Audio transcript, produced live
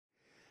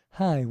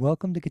Hi,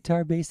 welcome to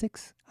Guitar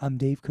Basics. I'm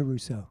Dave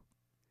Caruso.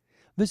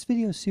 This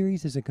video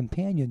series is a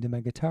companion to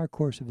my guitar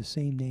course of the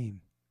same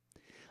name.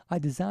 I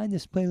designed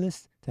this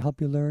playlist to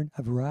help you learn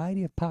a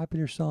variety of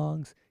popular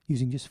songs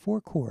using just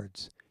 4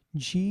 chords: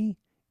 G,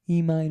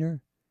 E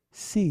minor,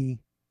 C,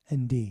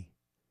 and D.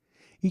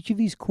 Each of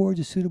these chords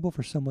is suitable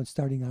for someone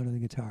starting out on the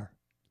guitar.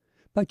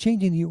 By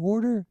changing the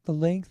order, the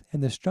length,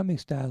 and the strumming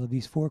style of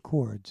these 4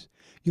 chords,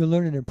 you'll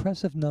learn an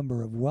impressive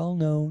number of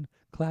well-known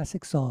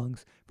classic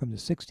songs from the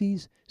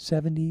 60s,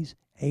 70s,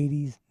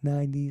 80s,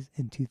 90s,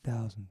 and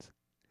 2000s.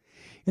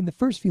 In the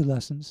first few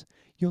lessons,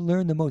 you'll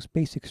learn the most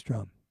basic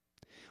strum.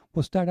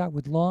 We'll start out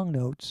with long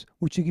notes,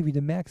 which will give you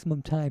the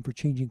maximum time for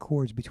changing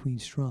chords between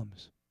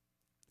strums.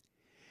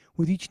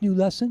 With each new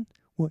lesson,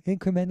 we'll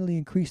incrementally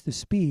increase the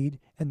speed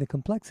and the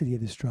complexity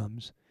of the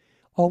strums,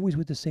 always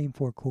with the same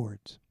 4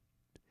 chords.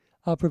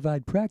 I'll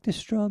provide practice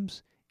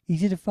strums,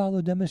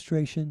 easy-to-follow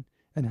demonstration,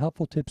 and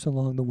helpful tips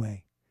along the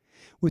way.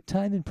 With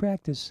time and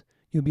practice,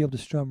 you'll be able to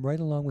strum right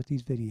along with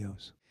these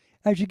videos.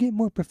 As you get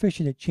more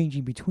proficient at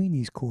changing between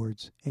these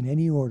chords in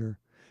any order,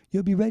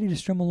 you'll be ready to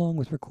strum along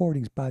with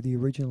recordings by the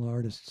original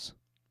artists.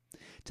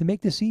 To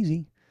make this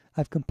easy,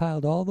 I've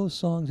compiled all those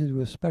songs into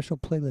a special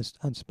playlist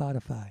on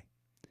Spotify.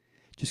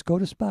 Just go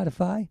to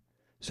Spotify,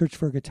 search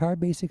for Guitar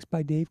Basics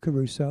by Dave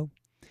Caruso,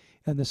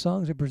 and the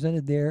songs are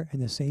presented there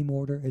in the same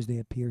order as they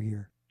appear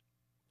here.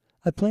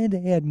 I plan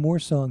to add more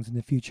songs in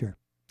the future.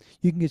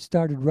 You can get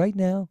started right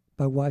now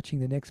by watching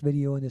the next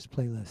video in this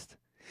playlist.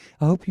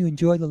 I hope you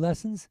enjoy the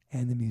lessons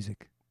and the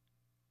music.